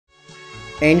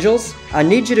Angels, I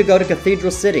need you to go to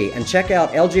Cathedral City and check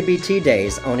out LGBT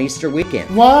Days on Easter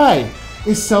weekend. Why?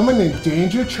 Is someone in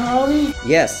danger, Charlie?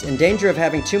 Yes, in danger of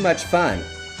having too much fun.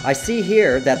 I see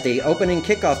here that the opening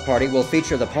kickoff party will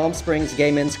feature the Palm Springs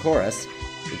Gay Men's Chorus,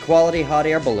 Equality Hot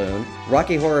Air Balloon,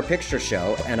 Rocky Horror Picture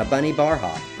Show, and a bunny bar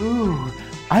hop. Ooh,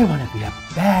 I want to be a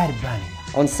bad bunny.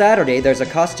 On Saturday, there's a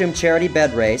costume charity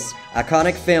bed race,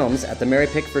 iconic films at the Mary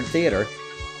Pickford Theater,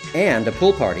 and a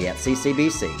pool party at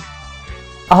CCBC.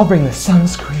 I'll bring the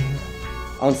sunscreen.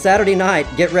 On Saturday night,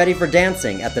 get ready for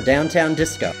dancing at the Downtown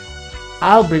Disco.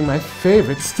 I'll bring my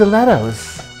favorite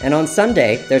stilettos. And on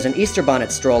Sunday, there's an Easter bonnet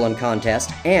stroll-in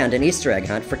contest and an Easter egg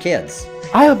hunt for kids.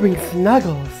 I'll bring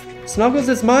Snuggles. Snuggles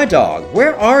is my dog.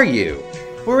 Where are you?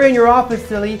 We're in your office,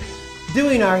 silly,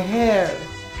 doing our hair.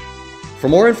 For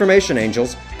more information,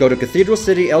 Angels, go to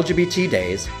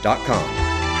cathedralcitylgbtdays.com.